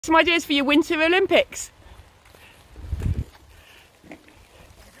Some ideas for your Winter Olympics.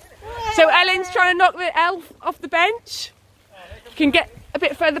 So Ellen's trying to knock the elf off the bench. You can get a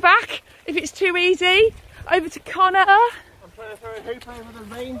bit further back if it's too easy. Over to Connor. I'm trying to throw a hoop over the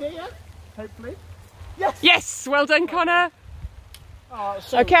reindeer, hopefully. Yes! Yes, well done, Connor. Oh,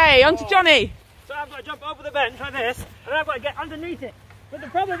 so okay, on to Johnny. So I've got to jump over the bench like this, and I've got to get underneath it. But the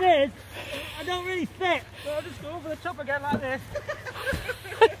problem is, I don't really fit, so I'll just go over the top again like this.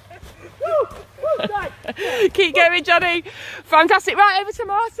 Woo! Woo! Right. Keep going, Johnny. Fantastic. Right, over to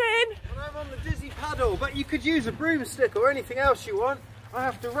Martin. And I'm on the dizzy paddle, but you could use a broomstick or anything else you want. I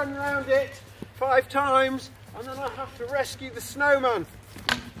have to run around it 5 times, and then I have to rescue the snowman.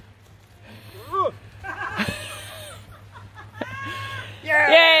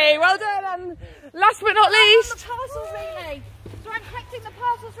 Yeah! Yay, well done. And last but not least. The parcels relay. So I'm collecting the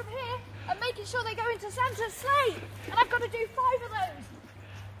parcels from here and making sure they go into Santa's sleigh. And I've got to do 5 of those.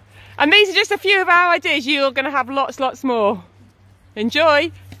 And these are just a few of our ideas. You're going to have lots more.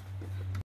 Enjoy.